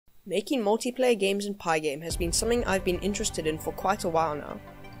Making multiplayer games in Pygame has been something I've been interested in for quite a while now.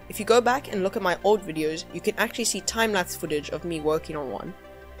 If you go back and look at my old videos, you can actually see time-lapse footage of me working on one.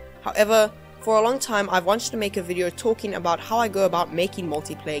 However, for a long time I've wanted to make a video talking about how I go about making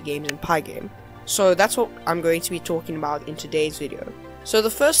multiplayer games in Pygame. So that's what I'm going to be talking about in today's video. So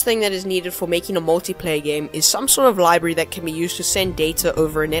the first thing that is needed for making a multiplayer game is some sort of library that can be used to send data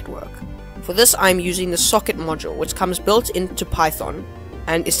over a network. For this I'm using the socket module, which comes built into Python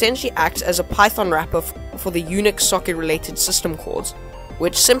and essentially acts as a Python wrapper for the Unix socket related system calls,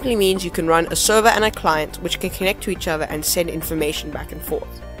 which simply means you can run a server and a client which can connect to each other and send information back and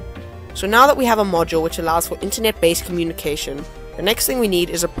forth. So now that we have a module which allows for internet-based communication, the next thing we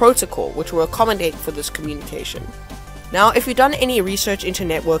need is a protocol which will accommodate for this communication. Now, if you've done any research into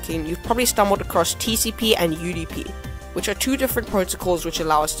networking, you've probably stumbled across TCP and UDP, which are two different protocols which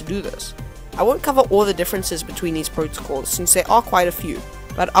allow us to do this. I won't cover all the differences between these protocols since there are quite a few,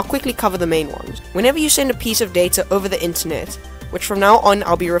 but I'll quickly cover the main ones. Whenever you send a piece of data over the internet, which from now on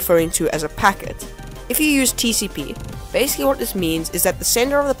I'll be referring to as a packet, if you use TCP, basically what this means is that the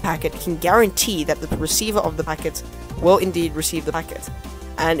sender of the packet can guarantee that the receiver of the packet will indeed receive the packet,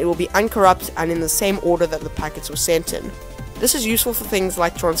 and it will be uncorrupt and in the same order that the packets were sent in. This is useful for things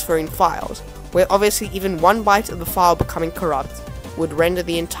like transferring files, where obviously even one byte of the file becoming corrupt would render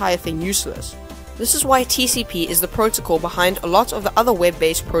the entire thing useless. This is why TCP is the protocol behind a lot of the other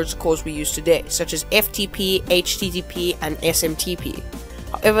web-based protocols we use today, such as FTP, HTTP, and SMTP.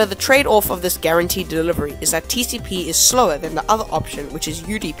 However, the trade-off of this guaranteed delivery is that TCP is slower than the other option, which is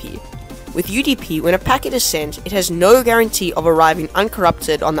UDP. With UDP, when a packet is sent, it has no guarantee of arriving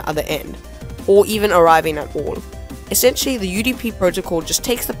uncorrupted on the other end, or even arriving at all. Essentially, the UDP protocol just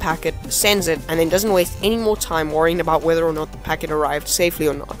takes the packet, sends it, and then doesn't waste any more time worrying about whether or not the packet arrived safely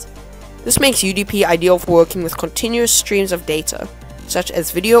or not. This makes UDP ideal for working with continuous streams of data, such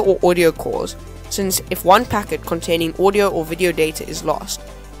as video or audio calls, since if one packet containing audio or video data is lost,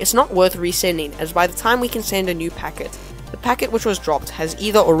 it's not worth resending, as by the time we can send a new packet, the packet which was dropped has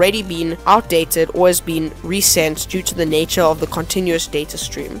either already been outdated or has been resent due to the nature of the continuous data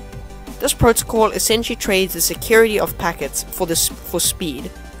stream. This protocol essentially trades the security of packets for speed,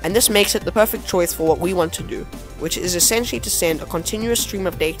 and this makes it the perfect choice for what we want to do, which is essentially to send a continuous stream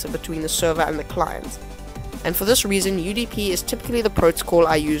of data between the server and the client. And for this reason, UDP is typically the protocol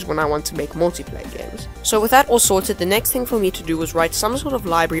I use when I want to make multiplayer games. So with that all sorted, the next thing for me to do was write some sort of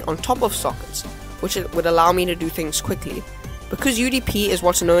library on top of sockets, which would allow me to do things quickly. Because UDP is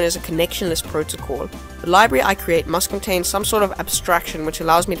what's known as a connectionless protocol, the library I create must contain some sort of abstraction which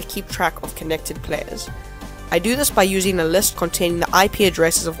allows me to keep track of connected players. I do this by using a list containing the IP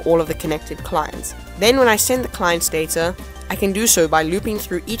addresses of all of the connected clients. Then when I send the client's data, I can do so by looping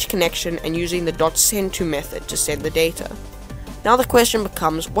through each connection and using the .sendTo method to send the data. Now the question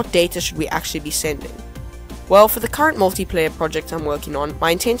becomes, what data should we actually be sending? Well, for the current multiplayer project I'm working on,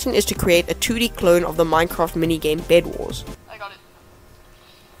 my intention is to create a 2D clone of the Minecraft minigame Bed Wars. I got it.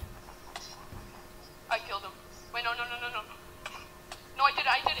 I killed him. Wait, no. No, I did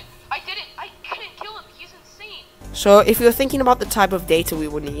it. I couldn't kill him. He's insane. So if you're thinking about the type of data we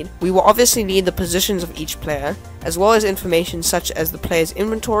will need, we will obviously need the positions of each player, as well as information such as the player's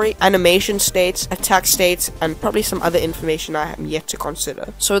inventory, animation states, attack states, and probably some other information I am yet to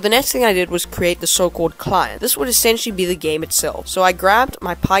consider. So the next thing I did was create the so-called client. This would essentially be the game itself. So I grabbed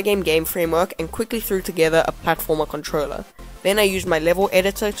my Pygame game framework and quickly threw together a platformer controller. Then I used my level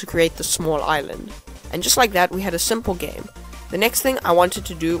editor to create the small island. And just like that, we had a simple game. The next thing I wanted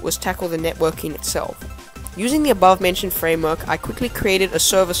to do was tackle the networking itself. Using the above mentioned framework, I quickly created a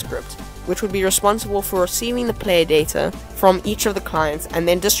server script, which would be responsible for receiving the player data from each of the clients and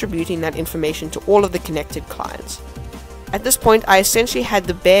then distributing that information to all of the connected clients. At this point, I essentially had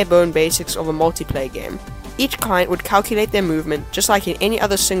the bare bone basics of a multiplayer game. Each client would calculate their movement just like in any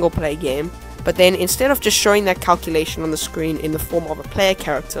other single player game, but then instead of just showing that calculation on the screen in the form of a player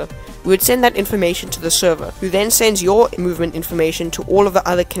character, we would send that information to the server, who then sends your movement information to all of the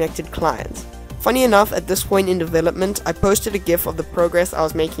other connected clients. Funny enough, at this point in development, I posted a GIF of the progress I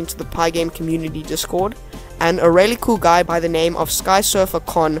was making to the Pygame community Discord, and a really cool guy by the name of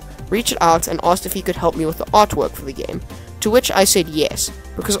SkySurferCon reached out and asked if he could help me with the artwork for the game, to which I said yes,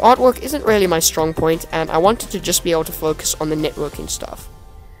 because artwork isn't really my strong point and I wanted to just be able to focus on the networking stuff.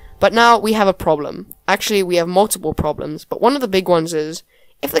 But now we have a problem. Actually, we have multiple problems, but one of the big ones is,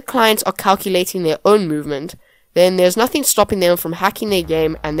 if the clients are calculating their own movement, then there's nothing stopping them from hacking their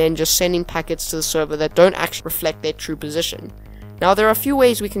game and then just sending packets to the server that don't actually reflect their true position. Now there are a few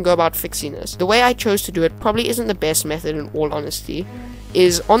ways we can go about fixing this. The way I chose to do it probably isn't the best method in all honesty,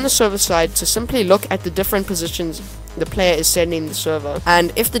 is on the server side to simply look at the different positions the player is sending the server,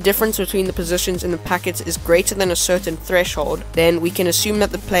 and if the difference between the positions in the packets is greater than a certain threshold, then we can assume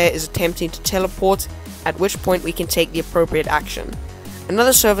that the player is attempting to teleport, at which point we can take the appropriate action.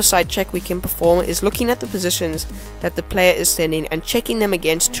 Another server-side check we can perform is looking at the positions that the player is sending and checking them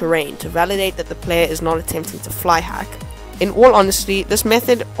against terrain to validate that the player is not attempting to fly hack. In all honesty, this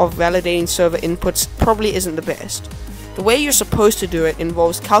method of validating server inputs probably isn't the best. The way you're supposed to do it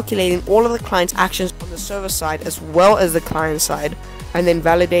involves calculating all of the client's actions on the server side as well as the client side, and then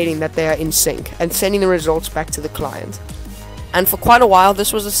validating that they are in sync, and sending the results back to the client. And for quite a while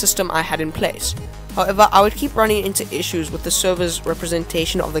this was a system I had in place. However, I would keep running into issues with the server's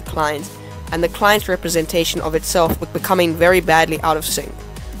representation of the client, and the client's representation of itself becoming very badly out of sync.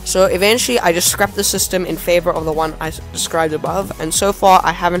 So eventually I just scrapped the system in favor of the one I described above, and so far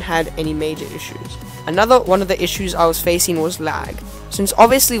I haven't had any major issues. Another one of the issues I was facing was lag. Since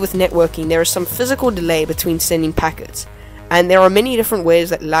obviously with networking there is some physical delay between sending packets, and there are many different ways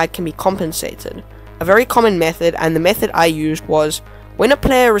that lag can be compensated. A very common method, and the method I used, was when a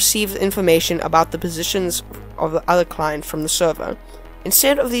player receives information about the positions of the other client from the server,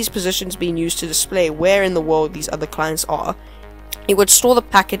 instead of these positions being used to display where in the world these other clients are, it would store the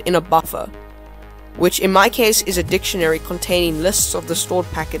packet in a buffer, which in my case is a dictionary containing lists of the stored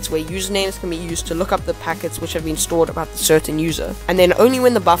packets where usernames can be used to look up the packets which have been stored about the certain user. And then only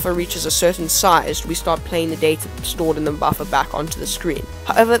when the buffer reaches a certain size do we start playing the data stored in the buffer back onto the screen.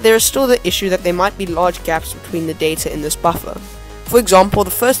 However, there is still the issue that there might be large gaps between the data in this buffer. For example,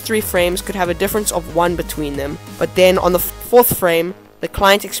 the first 3 frames could have a difference of 1 between them, but then on the 4th frame, the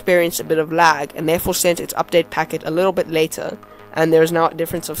client experienced a bit of lag and therefore sent its update packet a little bit later, and there is now a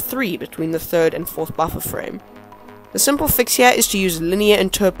difference of 3 between the 3rd and 4th buffer frame. The simple fix here is to use linear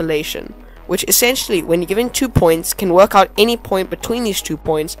interpolation, which essentially, when given 2 points, can work out any point between these 2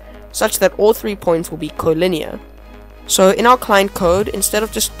 points such that all 3 points will be collinear. So in our client code, instead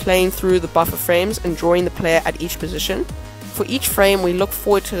of just playing through the buffer frames and drawing the player at each position, for each frame we look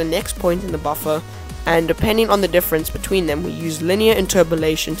forward to the next point in the buffer, and depending on the difference between them we use linear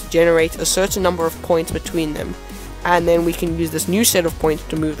interpolation to generate a certain number of points between them, and then we can use this new set of points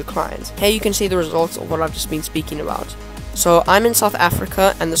to move the client. Here you can see the results of what I've just been speaking about. So I'm in South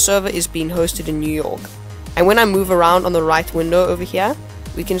Africa and the server is being hosted in New York. And when I move around on the right window over here,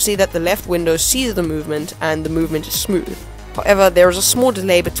 we can see that the left window sees the movement and the movement is smooth. However, there is a small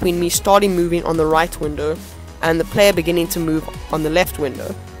delay between me starting moving on the right window and the player beginning to move on the left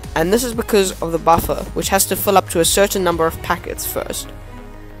window. And this is because of the buffer, which has to fill up to a certain number of packets first.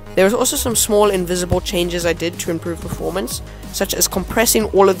 There was also some small invisible changes I did to improve performance, such as compressing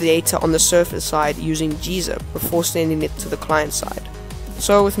all of the data on the server side using gzip before sending it to the client side.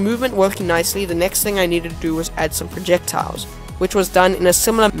 So with movement working nicely, the next thing I needed to do was add some projectiles, which was done in a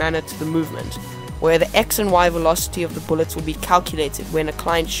similar manner to the movement, where the X and Y velocity of the bullets will be calculated when a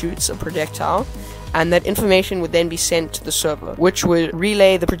client shoots a projectile, and that information would then be sent to the server, which would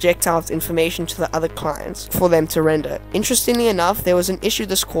relay the projectile's information to the other clients for them to render. Interestingly enough, there was an issue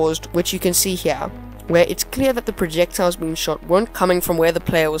this caused, which you can see here, where it's clear that the projectiles being shot weren't coming from where the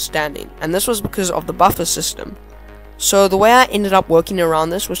player was standing, and this was because of the buffer system. So the way I ended up working around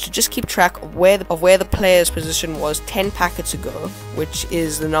this was to just keep track of where the player's position was 10 packets ago, which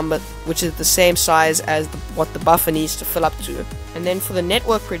is the same size as what the buffer needs to fill up to. And then for the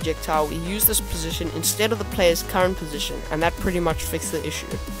network projectile, we use this position instead of the player's current position, and that pretty much fixed the issue.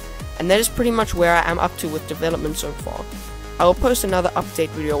 And that is pretty much where I am up to with development so far. I will post another update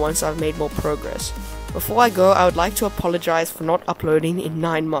video once I've made more progress. Before I go, I would like to apologize for not uploading in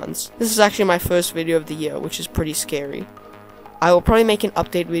 9 months. This is actually my first video of the year, which is pretty scary. I will probably make an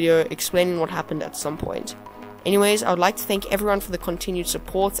update video explaining what happened at some point. Anyways, I would like to thank everyone for the continued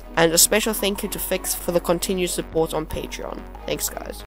support, and a special thank you to Fix for the continued support on Patreon. Thanks guys.